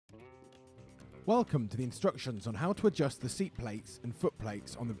Welcome to the instructions on how to adjust the seat plates and foot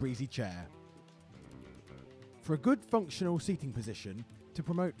plates on the Breezi chair. For a good functional seating position, to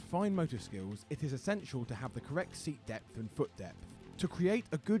promote fine motor skills, it is essential to have the correct seat depth and foot depth, to create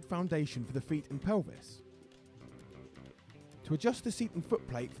a good foundation for the feet and pelvis. To adjust the seat and foot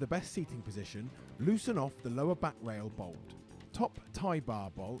plate for the best seating position, loosen off the lower back rail bolt, top tie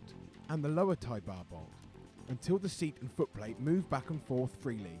bar bolt and the lower tie bar bolt, until the seat and foot plate move back and forth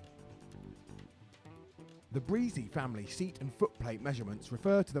freely. The Breezi family seat and foot plate measurements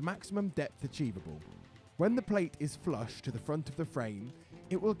refer to the maximum depth achievable. When the plate is flush to the front of the frame,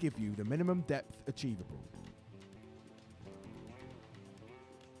 it will give you the minimum depth achievable.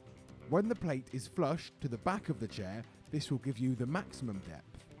 When the plate is flush to the back of the chair, this will give you the maximum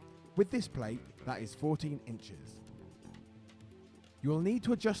depth. With this plate, that is 14 inches. You will need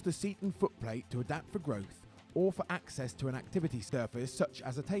to adjust the seat and foot plate to adapt for growth or for access to an activity surface such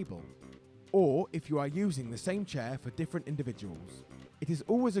as a table, or if you are using the same chair for different individuals. It is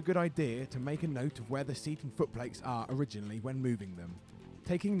always a good idea to make a note of where the seat and foot plates are originally when moving them,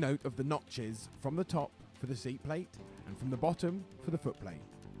 taking note of the notches from the top for the seat plate and from the bottom for the foot plate.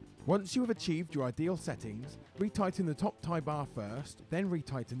 Once you have achieved your ideal settings, retighten the top tie bar first, then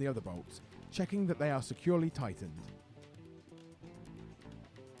retighten the other bolts, checking that they are securely tightened.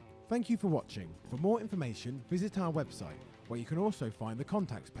 Thank you for watching. For more information, visit our website, where you can also find the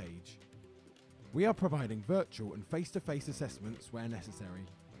contacts page. We are providing virtual and face-to-face assessments where necessary.